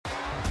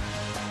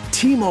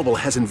T-Mobile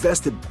has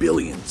invested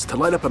billions to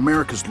light up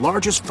America's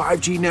largest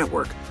 5G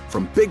network,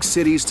 from big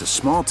cities to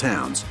small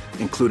towns,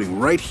 including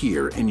right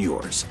here in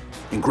yours.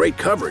 And great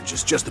coverage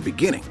is just the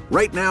beginning.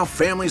 Right now,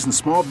 families and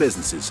small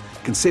businesses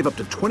can save up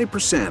to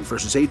 20%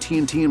 versus AT&T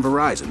and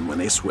Verizon when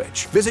they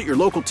switch. Visit your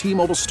local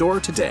T-Mobile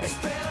store today.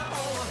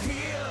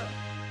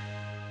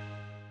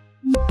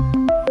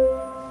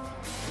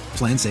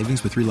 Plan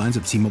savings with 3 lines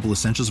of T-Mobile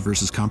Essentials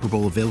versus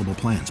comparable available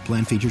plans.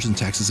 Plan features and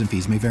taxes and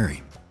fees may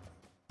vary.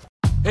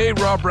 Hey,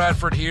 Rob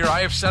Bradford here. I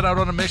have set out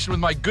on a mission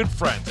with my good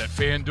friends at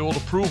FanDuel to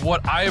prove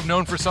what I have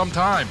known for some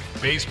time.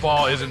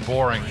 Baseball isn't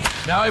boring.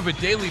 Now I have a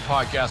daily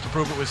podcast to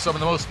prove it with some of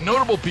the most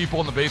notable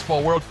people in the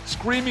baseball world,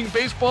 screaming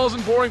baseball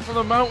isn't boring from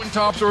the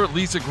mountaintops, or at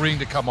least agreeing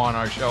to come on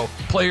our show.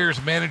 Players,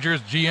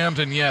 managers, GMs,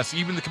 and yes,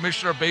 even the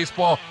commissioner of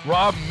baseball,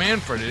 Rob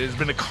Manfred. It has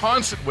been a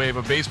constant wave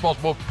of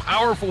baseball's most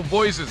powerful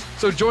voices.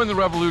 So join the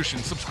revolution.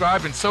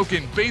 Subscribe and soak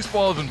in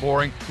Baseball Isn't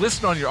Boring.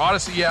 Listen on your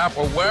Odyssey app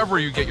or wherever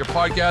you get your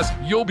podcast.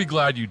 You'll be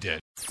glad you did.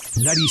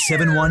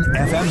 97.1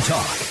 FM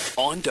Talk.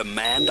 On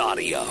demand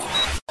audio.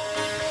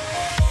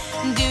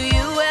 Do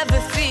you ever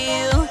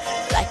feel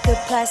like a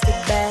plastic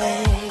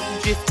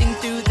bag drifting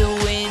through the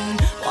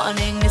wind,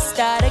 wanting to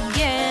start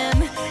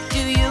again? Do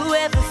you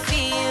ever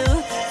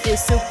feel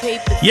so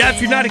paper? Yeah,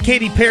 if you're not a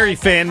Katy Perry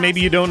fan,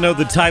 maybe you don't know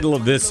the title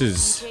of this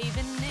is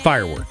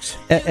Fireworks.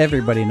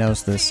 Everybody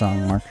knows this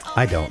song, Mark.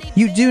 I don't.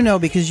 You do know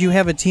because you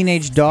have a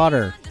teenage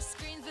daughter.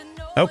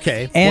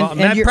 Okay.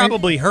 And I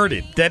probably heard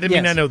it. That didn't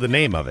mean Yes. I know the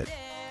name of it.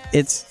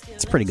 It's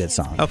a pretty good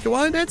song. Okay,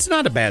 well, that's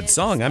not a bad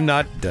song. I'm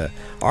not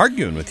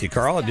arguing with you,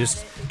 Carl. I'm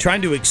just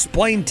trying to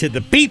explain to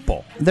the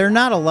people. There are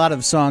not a lot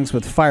of songs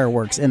with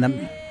fireworks in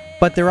them,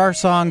 but there are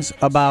songs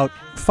about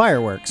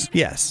fireworks.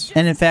 Yes.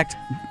 And in fact,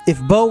 if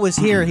Bo was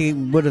here, he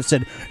would have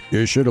said,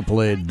 "You should have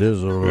played this."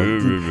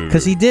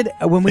 Because he did,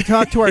 when we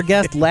talked to our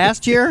guest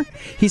last year,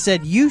 he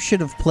said, "You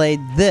should have played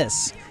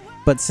this."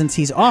 But since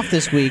he's off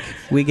this week,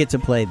 we get to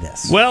play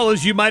this. Well,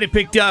 as you might have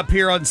picked up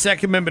here on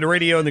Second Amendment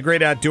Radio and the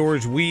Great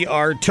Outdoors, we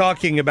are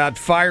talking about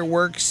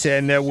fireworks,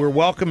 and we're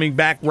welcoming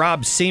back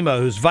Rob Cima,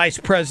 who's Vice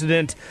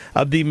President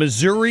of the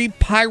Missouri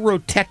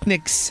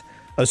Pyrotechnics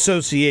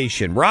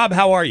Association. Rob,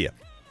 how are you?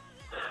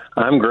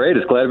 I'm great.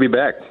 It's glad to be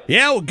back.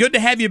 Yeah, well, good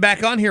to have you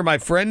back on here, my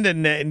friend.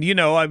 And you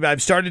know,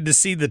 I've started to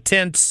see the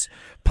tents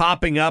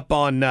popping up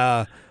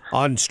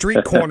on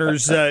street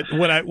corners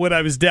when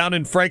I was down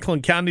in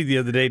Franklin County the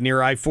other day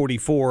near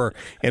I-44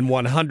 and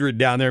 100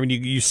 down there. I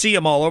mean, you see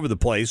them all over the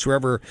place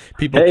wherever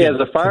people. Hey, as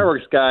a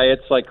fireworks guy,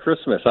 it's like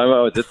Christmas.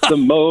 It's the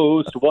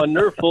most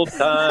wonderful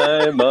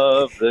time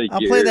of the year.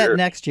 I'll play that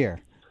next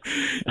year.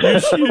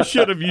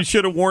 You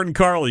should have warned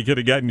Carl. He could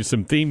have gotten you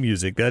some theme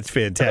music. That's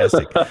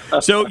fantastic.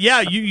 So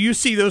yeah, you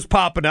see those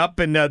popping up,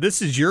 and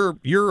this is your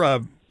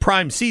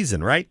prime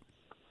season, right?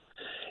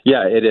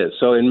 Yeah, it is.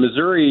 So in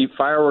Missouri,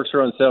 fireworks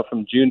are on sale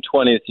from June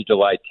 20th to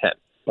July 10th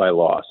by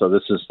law. So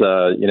this is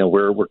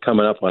we're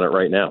coming up on it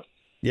right now.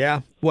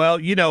 Yeah. Well,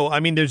 I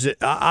mean, there's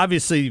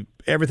obviously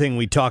everything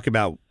we talk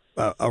about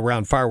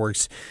around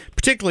fireworks,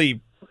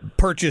 particularly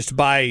purchased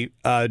by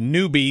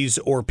newbies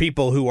or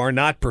people who are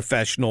not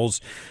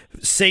professionals.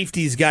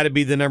 Safety's got to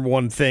be the number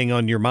one thing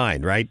on your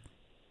mind, right?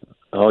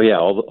 Oh yeah,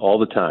 all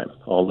the time.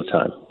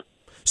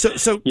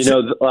 So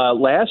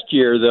last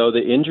year though,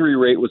 the injury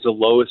rate was the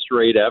lowest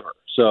rate ever.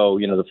 So,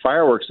 the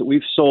fireworks that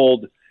we've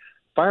sold,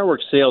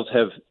 fireworks sales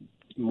have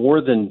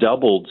more than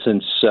doubled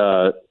since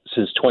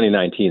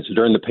 2019. So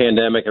during the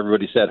pandemic,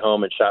 everybody sat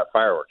home and shot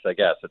fireworks, I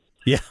guess.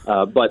 Yeah.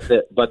 But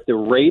the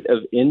rate of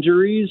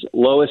injuries,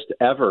 lowest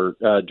ever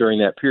during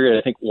that period.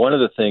 I think one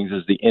of the things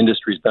is the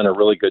industry's done a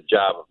really good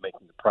job of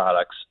making the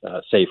products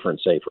safer and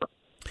safer.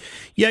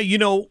 Yeah,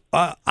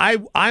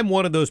 I'm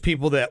one of those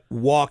people that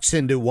walks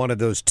into one of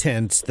those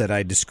tents that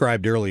I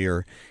described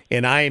earlier,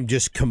 and I am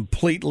just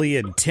completely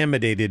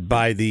intimidated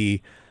by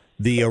the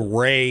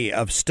array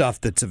of stuff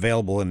that's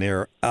available in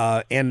there,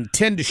 and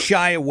tend to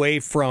shy away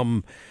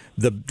from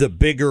the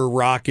bigger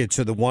rockets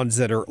or the ones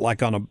that are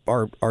like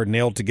are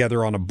nailed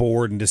together on a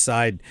board and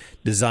designed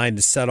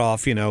to set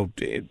off,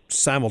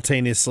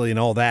 simultaneously and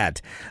all that.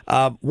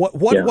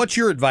 What's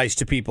your advice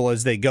to people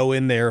as they go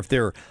in there if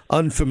they're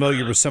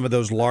unfamiliar with some of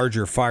those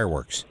larger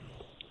fireworks?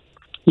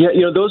 Yeah,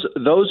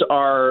 those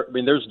are. I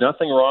mean, there's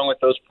nothing wrong with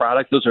those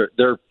products.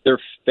 They're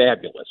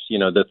fabulous.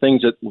 The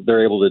things that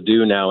they're able to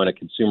do now in a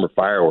consumer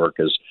firework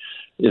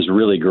is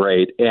really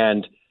great.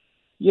 And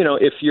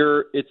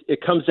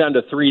it comes down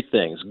to three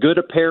things: good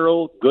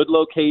apparel, good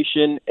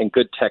location, and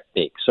good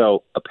technique.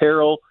 So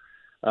apparel,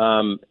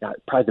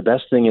 probably the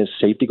best thing is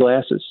safety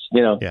glasses.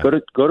 Go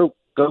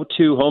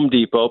to Home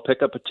Depot,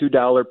 pick up a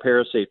 $2 pair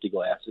of safety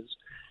glasses.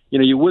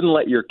 You wouldn't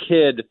let your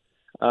kid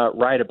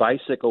ride a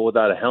bicycle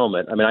without a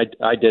helmet. I mean,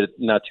 I did it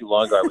not too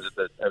long ago. I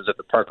was at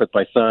the park with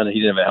my son, and he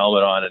didn't have a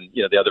helmet on, and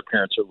the other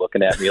parents are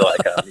looking at me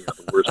like I'm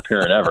the worst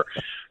parent ever.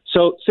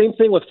 So same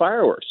thing with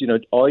fireworks.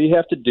 All you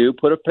have to do,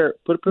 put a pair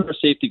of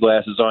safety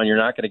glasses on. You're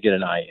not going to get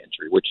an eye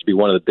injury, which would be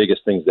one of the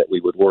biggest things that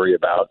we would worry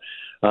about.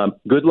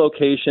 Good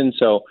location.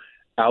 So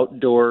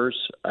outdoors,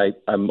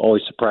 I'm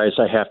always surprised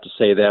I have to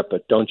say that,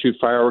 but don't shoot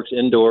fireworks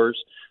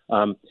indoors.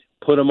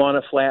 Put them on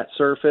a flat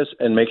surface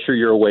and make sure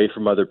you're away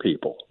from other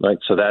people. Right.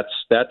 So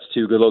that's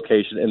two, good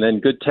location, and then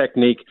good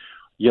technique.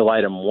 You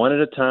light them one at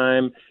a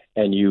time,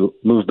 and you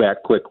move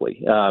back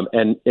quickly.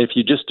 And if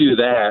you just do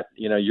that,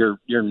 you're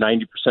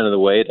 90% of the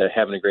way to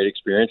having a great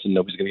experience, and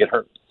nobody's going to get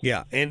hurt.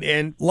 Yeah,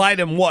 and light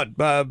them what?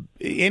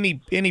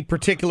 Any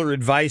particular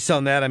advice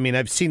on that? I mean,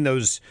 I've seen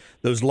those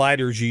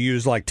lighters you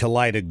use like to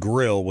light a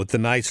grill with the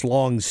nice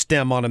long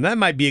stem on them. That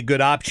might be a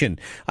good option.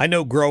 I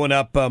know growing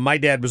up, my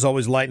dad was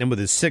always lighting them with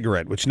his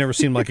cigarette, which never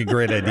seemed like a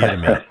great idea to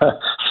me.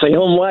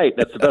 Salem Light,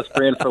 that's the best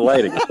brand for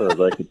lighting, as far as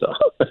I can tell.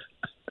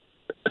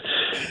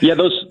 Yeah,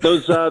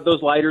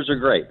 those lighters are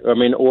great. I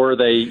mean, or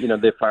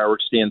the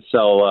fireworks stand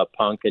sell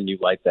punk, and you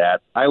light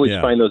that. I always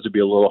find those to be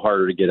a little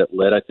harder to get it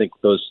lit. I think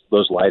those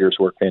lighters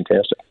work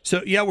fantastic.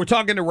 So yeah, we're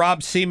talking to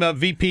Rob Cima,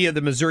 VP of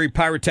the Missouri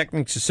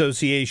Pyrotechnics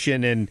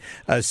Association, and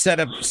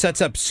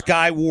sets up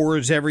Sky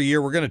Wars every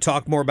year. We're going to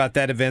talk more about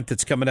that event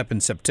that's coming up in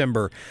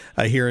September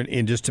here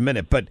in just a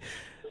minute. But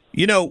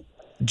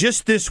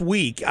just this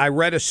week, I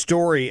read a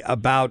story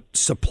about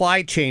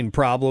supply chain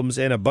problems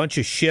and a bunch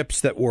of ships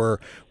that were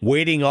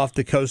waiting off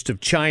the coast of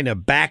China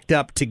backed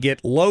up to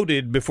get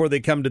loaded before they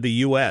come to the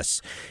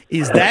U.S.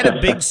 Is that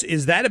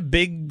a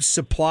big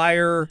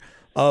supplier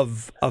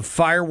of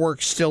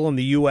fireworks still in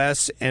the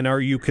U.S., and are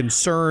you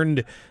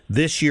concerned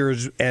this year,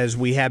 as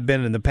we have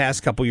been in the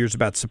past couple years,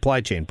 about supply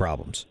chain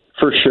problems?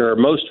 For sure.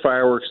 Most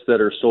fireworks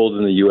that are sold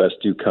in the U.S.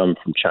 do come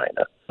from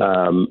China.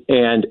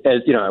 And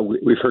as you know,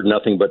 we've heard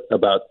nothing but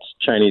about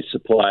Chinese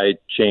supply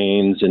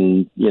chains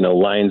and,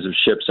 lines of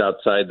ships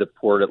outside the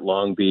port at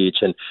Long Beach.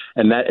 And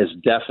that is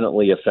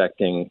definitely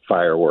affecting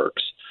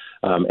fireworks.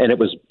 And it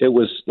was,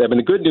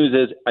 the good news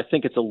is I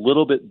think it's a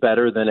little bit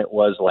better than it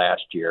was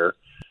last year.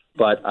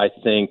 But I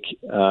think,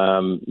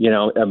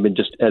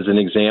 just as an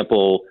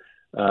example,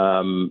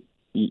 a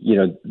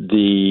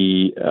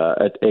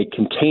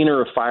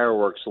container of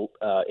fireworks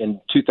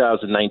in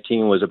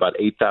 2019 was about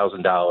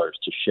 $8,000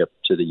 to ship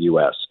to the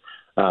U.S.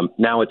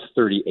 Now it's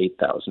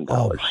 $38,000.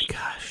 Oh my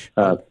gosh!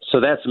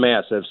 So that's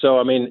massive. So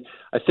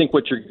I think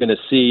what you're going to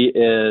see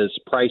is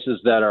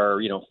prices that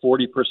are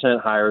 40%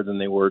 higher than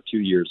they were 2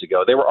 years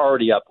ago. They were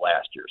already up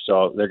last year,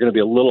 so they're going to be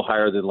a little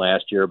higher than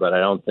last year, but I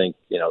don't think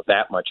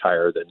that much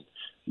higher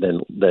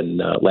than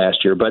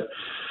last year. But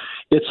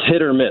it's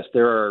hit or miss.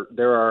 There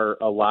are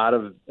a lot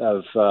of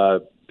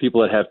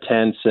people that have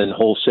tents and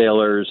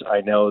wholesalers.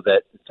 I know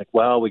that it's like,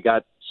 well, we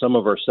got some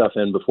of our stuff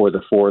in before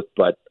the 4th,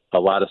 but a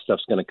lot of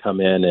stuff's going to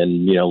come in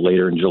and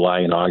later in July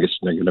and August,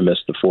 and they're going to miss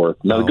the 4th.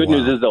 Now, the good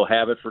news is they'll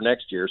have it for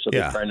next year, so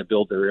they're trying to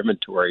build their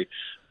inventory,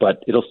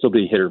 but it'll still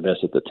be hit or miss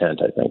at the tent,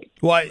 I think.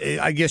 Well,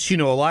 I guess, a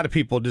lot of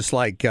people just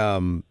like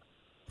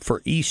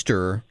for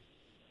Easter,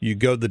 you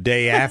go the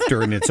day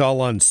after and it's all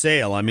on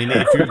sale. I mean,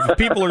 if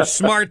people are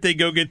smart, they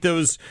go get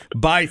those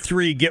buy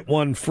 3, get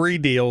 1 free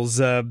deals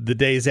the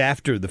days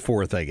after the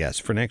 4th, I guess,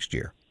 for next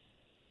year.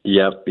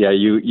 Yep. Yeah,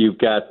 you've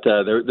got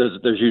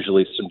there's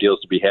usually some deals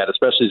to be had,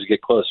 especially as you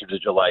get closer to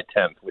July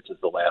 10th, which is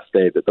the last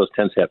day that those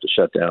tents have to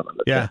shut down on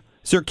the 10th.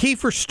 Is there a key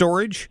for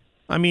storage?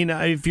 I mean,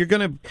 if you're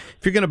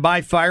gonna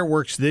buy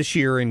fireworks this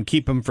year and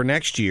keep them for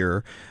next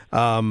year,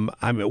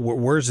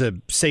 where's a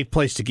safe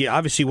place to get?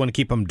 Obviously, you want to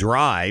keep them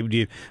dry,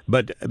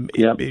 but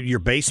your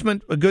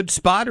basement a good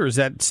spot, or is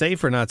that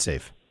safe or not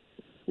safe?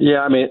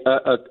 Yeah,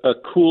 a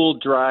cool,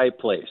 dry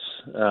place.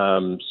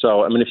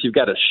 So if you've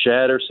got a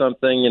shed or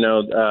something, you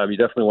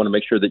definitely want to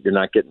make sure that you're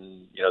not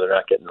getting, they're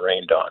not getting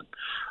rained on.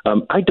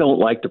 I don't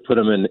like to put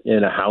them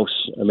in a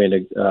house.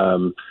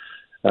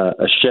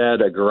 A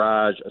shed, a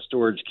garage, a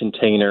storage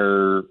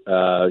container,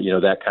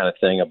 that kind of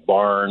thing, a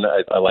barn.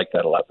 I like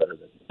that a lot better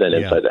than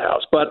inside the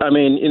house. But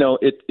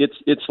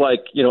it's like,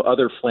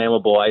 other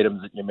flammable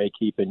items that you may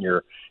keep in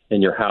your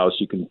house.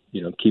 You can,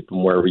 keep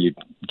them wherever you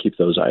keep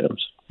those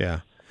items. Yeah.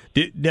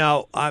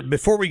 Now,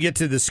 before we get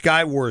to the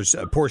Sky Wars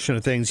portion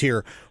of things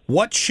here,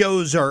 what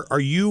shows are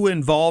you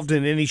involved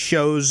in? Any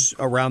shows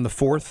around the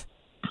 4th?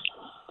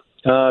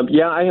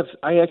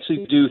 I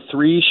actually do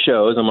 3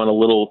 shows. I'm on a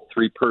little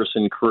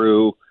 3-person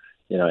crew.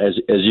 As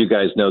you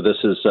guys know, this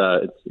is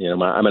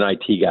I'm an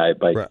IT guy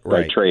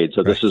by trade,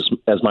 so this is,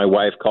 as my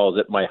wife calls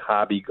it, my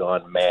hobby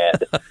gone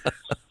mad.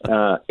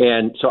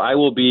 And so I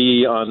will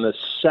be on the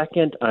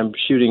 2nd. I'm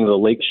shooting the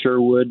Lake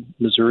Sherwood,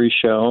 Missouri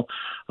show.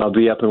 I'll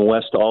be up in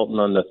West Alton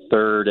on the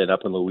 3rd, and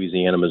up in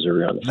Louisiana,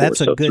 Missouri on the 4th.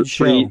 That's a good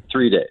show.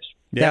 3 days.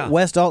 Yeah. That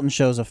West Alton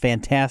show is a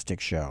fantastic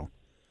show.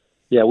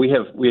 Yeah, we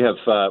have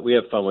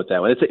fun with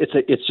that one.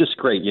 It's just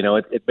great.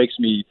 It makes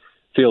me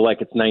feel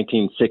like it's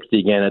 1960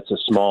 again. It's a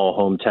small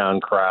hometown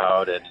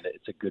crowd, and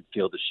it's a good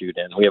field to shoot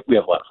in. We have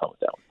a lot of fun with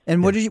that one.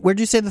 And where did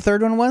you say the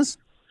 3rd one was?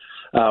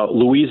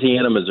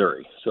 Louisiana,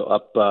 Missouri. So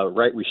up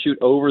we shoot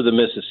over the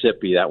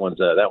Mississippi. That one's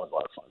a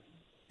lot of fun.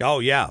 Oh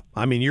yeah,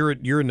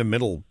 you're in the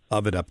middle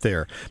of it up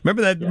there.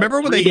 Remember that? Yeah, remember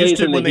when they used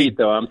to when they heat,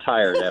 though. I'm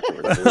tired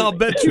afterwards. I'll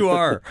bet you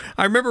are.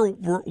 I remember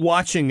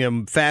watching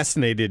them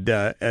fascinated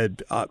on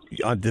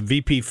the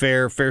VP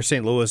Fair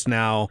St. Louis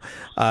now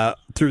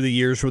through the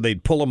years, where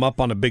they'd pull them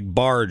up on a big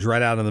barge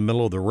right out in the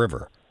middle of the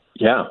river.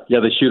 Yeah,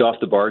 they shoot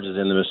off the barges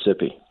in the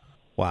Mississippi.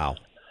 Wow.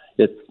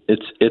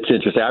 It's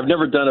interesting. I've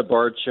never done a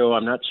barge show.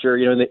 I'm not sure.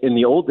 In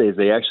the old days,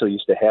 they actually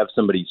used to have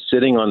somebody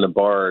sitting on the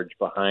barge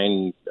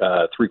behind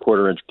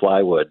 3/4 inch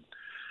plywood,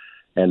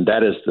 and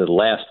that is the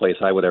last place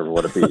I would ever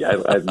want to be.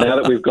 Now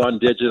that we've gone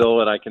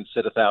digital and I can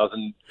sit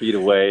 1,000 feet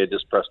away and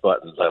just press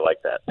buttons, I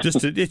like that.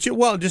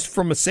 Just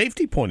from a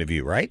safety point of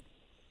view, right?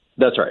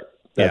 That's right.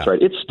 That's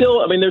right. It's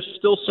still, there's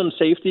still some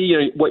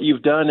safety. What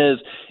you've done is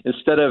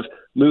instead of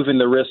moving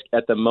the risk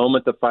at the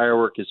moment the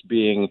firework is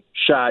being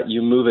shot,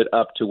 you move it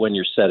up to when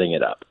you're setting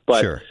it up.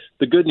 But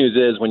the good news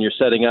is when you're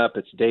setting up,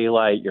 it's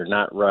daylight, you're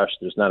not rushed,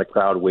 there's not a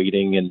crowd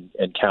waiting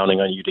and counting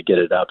on you to get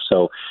it up.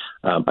 So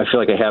I feel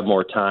like I have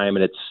more time,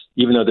 and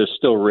even though there's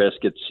still risk,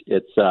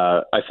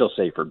 I feel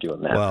safer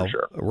doing that for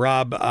sure.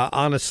 Rob,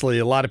 honestly,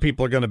 a lot of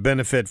people are going to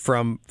benefit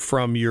from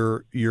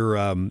your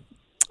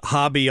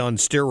hobby on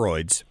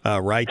steroids,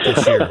 right,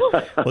 this year.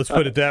 Let's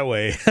put it that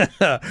way.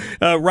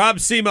 Rob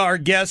Cima, our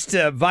guest,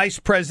 Vice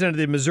President of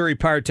the Missouri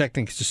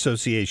Pyrotechnics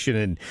Association,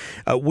 and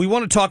we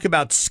want to talk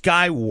about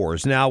Sky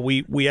Wars. Now,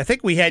 I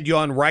think we had you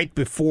on right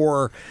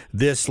before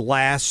this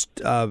last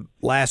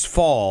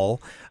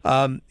fall.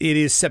 It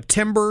is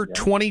September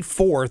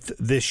 24th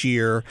this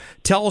year.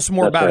 Tell us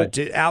more about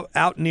it.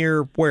 Out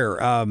near where?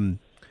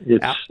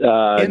 It's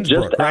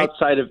Innsbruck, just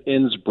outside of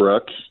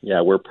Innsbruck.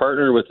 Yeah, we're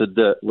partnered with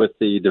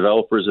the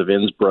developers of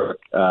Innsbruck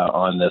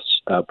on this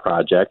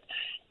project.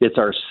 It's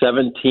our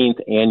 17th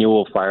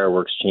annual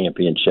fireworks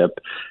championship,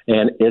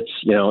 and it's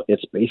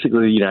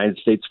basically the United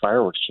States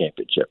Fireworks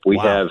Championship. We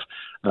have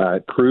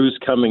crews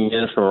coming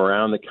in from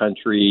around the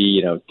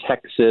country.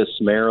 Texas,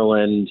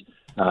 Maryland,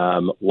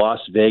 Las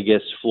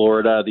Vegas,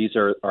 Florida. These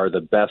are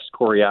the best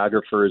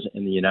choreographers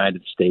in the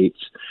United States,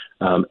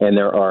 and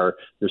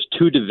there's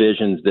 2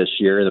 divisions this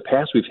year. In the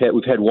past, we've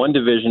had one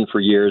division for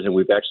years, and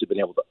we've actually been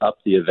able to up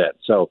the event.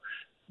 So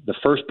the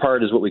first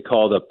part is what we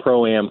call the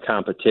Pro-Am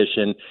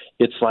competition.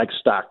 It's like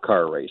stock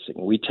car racing.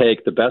 We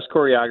take the best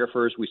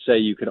choreographers. We say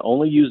you can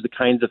only use the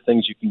kinds of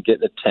things you can get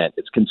in a tent.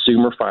 It's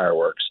consumer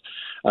fireworks.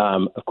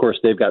 Of course,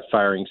 they've got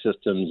firing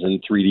systems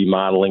and 3D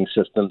modeling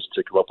systems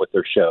to come up with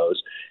their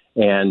shows.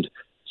 And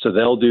so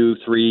they'll do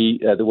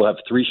we'll have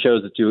 3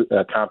 shows that do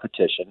a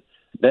competition.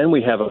 Then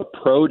we have a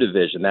pro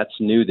division. That's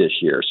new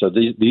this year. So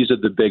these are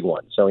the big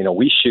ones. So,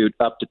 we shoot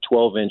up to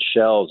 12-inch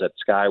shells at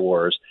Sky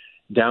Wars.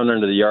 Down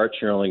under the arch,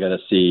 you're only going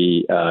to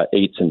see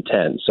 8s and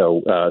 10s.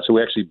 So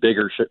we actually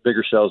bigger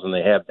shells than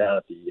they have down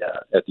at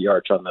the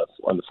arch on the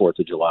 4th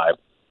of July.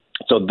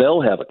 So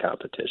they'll have a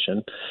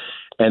competition.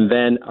 And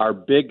then our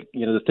big,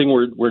 the thing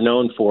we're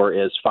known for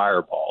is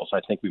fireballs.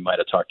 I think we might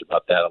have talked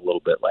about that a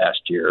little bit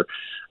last year.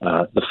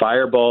 The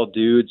fireball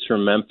dudes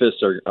from Memphis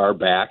are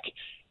back,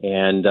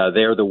 and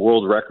they're the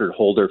world record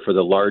holder for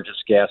the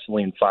largest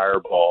gasoline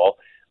fireball.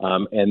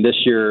 And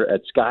this year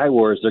at Sky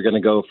Wars, they're going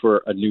to go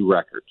for a new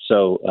record.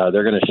 So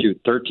they're going to shoot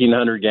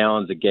 1,300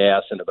 gallons of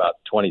gas in about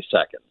 20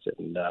 seconds.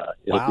 And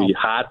it'll be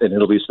hot, and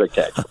it'll be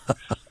spectacular.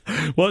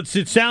 Well,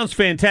 it sounds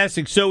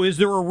fantastic. So is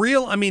there a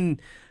real,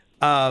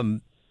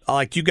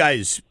 like you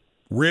guys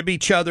rib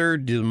each other?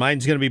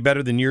 Mine's going to be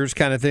better than yours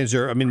kind of things?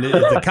 Or,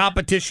 does the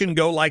competition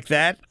go like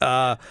that?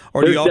 Or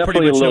do you all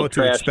pretty much know what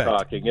to expect?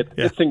 Talking.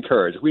 It's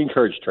encouraged. We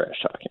encourage trash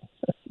talking.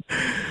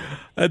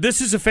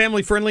 This is a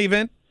family-friendly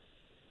event?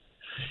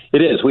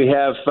 It is. We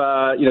have,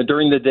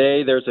 during the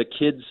day, there's a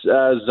kids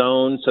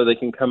zone so they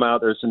can come out.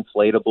 There's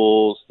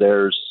inflatables.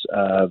 There's,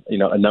 a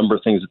number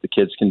of things that the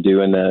kids can do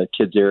in the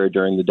kids area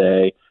during the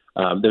day.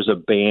 There's a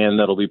band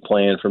that'll be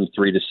playing from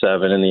 3 to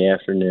 7 in the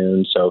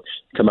afternoon. So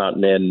come out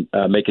and then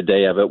make a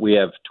day of it. We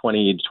have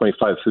 20 to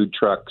 25 food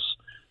trucks.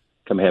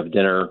 Come have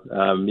dinner.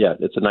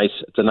 It's a nice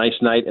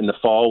night in the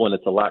fall when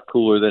it's a lot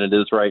cooler than it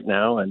is right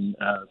now, and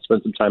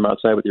spend some time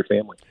outside with your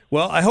family.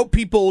 Well, I hope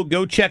people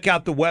go check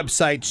out the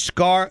website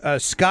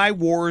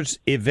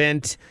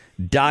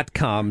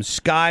SkyWarsEvent.com.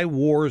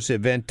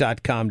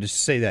 SkyWarsEvent.com. Just to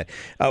say that.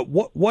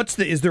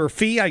 Is there a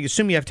fee? I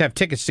assume you have to have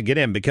tickets to get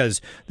in because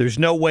there's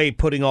no way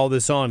putting all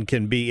this on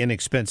can be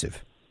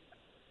inexpensive.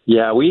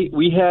 Yeah,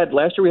 we had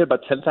last year. We had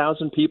about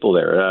 10,000 people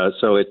there.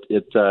 So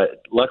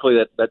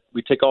luckily that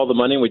we take all the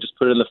money and we just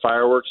put it in the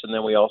fireworks, and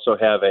then we also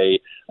have a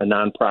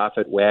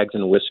nonprofit, Wags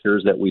and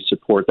Whiskers, that we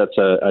support. That's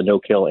a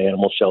no-kill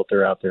animal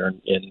shelter out there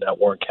in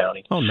Warren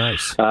County. Oh,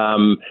 nice.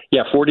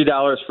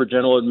 $40 for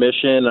general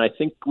admission. I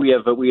think we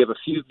have a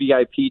few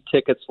VIP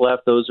tickets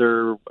left. Those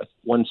are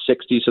 $160,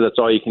 so that's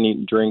all you can eat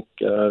and drink,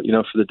 for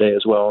the day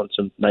as well, and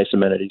some nice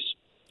amenities.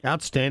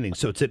 Outstanding.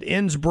 So it's at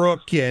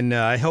Innsbruck, and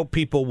I hope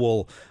people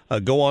will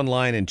go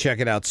online and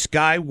check it out.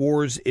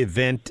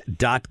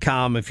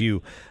 SkyWarsEvent.com if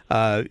you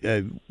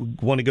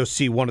want to go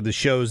see one of the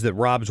shows that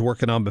Rob's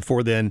working on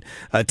before then.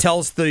 Tell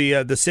us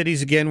the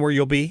cities again where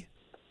you'll be.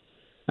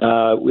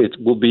 It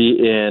will be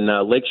in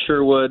Lake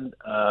Sherwood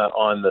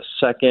on the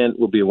 2nd.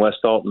 We'll be in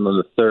West Alton on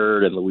the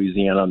 3rd and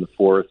Louisiana on the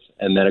 4th.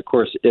 And then, of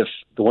course, if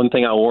the one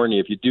thing I'll warn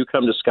you, if you do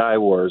come to Sky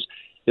Wars,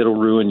 it'll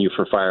ruin you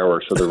for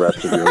fireworks for the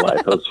rest of your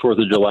life. Those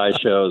 4th of July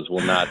shows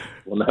will not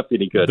be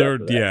any good.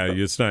 Yeah,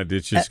 it's not.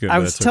 It's just good. I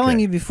was telling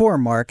you before,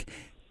 Mark,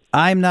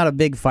 I'm not a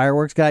big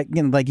fireworks guy.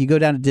 You know, like you go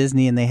down to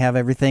Disney and they have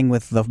everything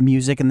with the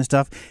music and the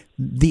stuff.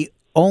 The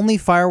only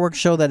fireworks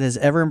show that has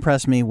ever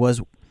impressed me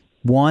was,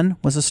 one,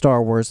 was a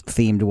Star Wars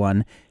themed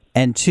one,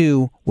 and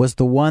two, was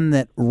the one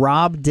that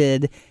Rob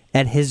did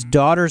at his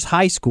daughter's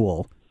high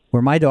school,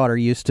 where my daughter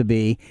used to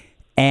be,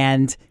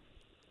 and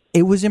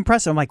it was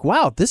impressive. I'm like,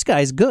 wow, this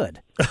guy's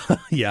good.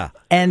 Yeah.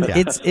 And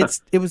it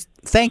was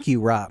thank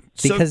you, Rob,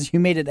 because you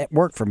made it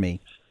work for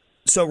me.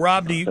 So,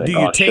 Rob, do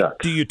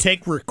you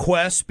take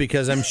requests?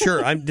 Because I'm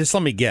sure, just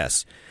let me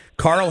guess.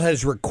 Carl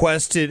has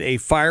requested a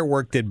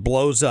firework that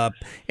blows up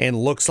and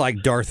looks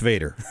like Darth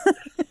Vader.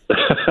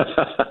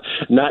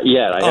 Not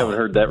yet. I haven't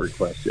heard that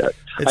request yet.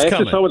 I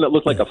actually saw one that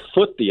looked like a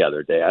foot the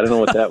other day. I don't know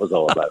what that was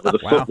all about. With a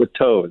foot with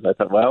toes. I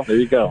thought, well, there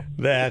you go.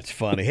 That's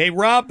funny. Hey,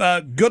 Rob,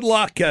 good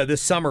luck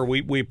this summer.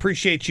 We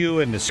appreciate you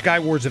and the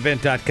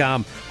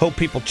SkyWarsEvent.com. Hope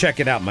people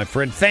check it out, my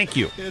friend. Thank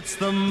you.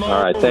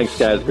 All right. Thanks,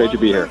 guys. Great to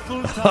be here.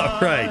 All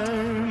right.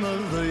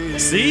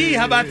 See,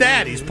 how about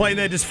that? He's playing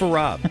that just for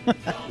Rob.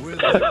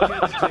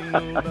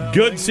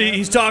 Good. See,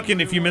 he's talking,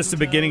 if you missed the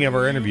beginning of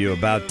our interview,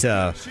 about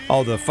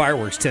all the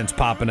fireworks tents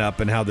popping up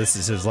and how this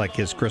is his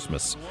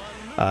Christmas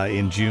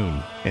in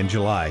June and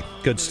July.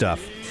 Good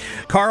stuff.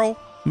 Carl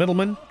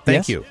Middleman,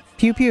 thank you.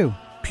 Pew, pew.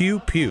 Pew,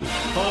 pew.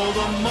 Oh,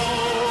 the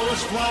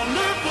most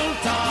wonderful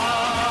time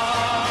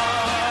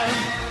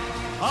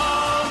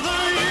of the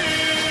year.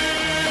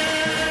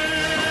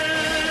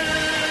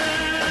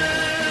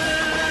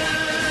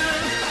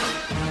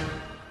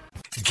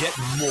 Get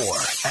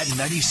more at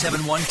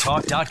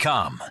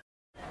 971talk.com.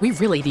 We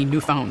really need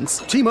new phones.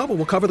 T-Mobile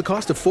will cover the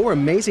cost of 4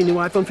 amazing new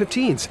iPhone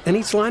 15s, and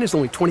each line is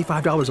only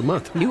 $25 a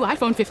month. New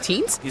iPhone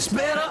 15s? It's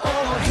better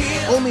over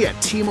here. Only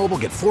at T-Mobile,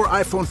 get 4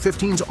 iPhone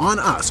 15s on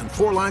us and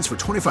 4 lines for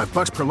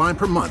 $25 per line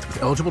per month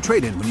with eligible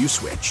trade-in when you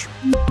switch.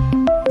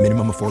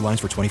 Minimum of 4 lines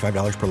for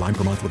 $25 per line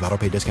per month with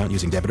autopay discount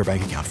using debit or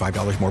bank account.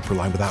 $5 more per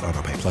line without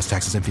autopay, plus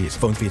taxes and fees.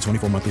 Phone fee at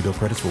 24 monthly bill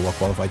credits for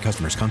well-qualified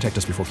customers. Contact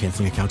us before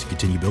canceling account to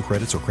continue bill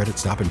credits or credit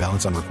stop and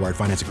balance on required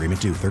finance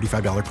agreement due.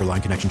 $35 per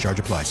line connection charge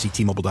applies. See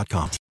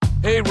T-Mobile.com.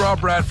 Hey, Rob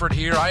Bradford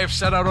here. I have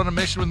set out on a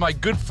mission with my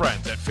good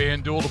friends at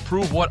FanDuel to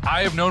prove what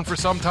I have known for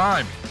some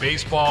time.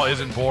 Baseball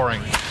isn't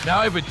boring. Now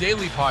I have a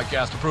daily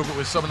podcast to prove it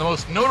with some of the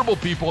most notable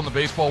people in the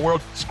baseball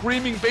world,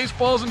 screaming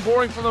baseball isn't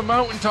boring from the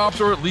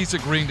mountaintops, or at least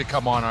agreeing to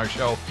come on our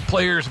show.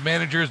 Players,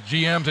 managers,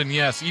 GMs, and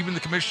yes, even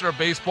the commissioner of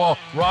baseball,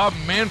 Rob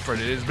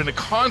Manfred. It has been a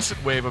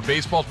constant wave of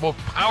baseball's most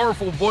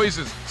powerful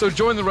voices. So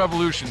join the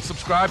revolution.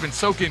 Subscribe and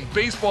soak in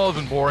Baseball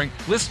Isn't Boring.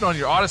 Listen on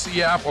your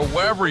Odyssey app or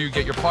wherever you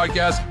get your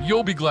podcasts.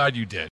 You'll be glad you did.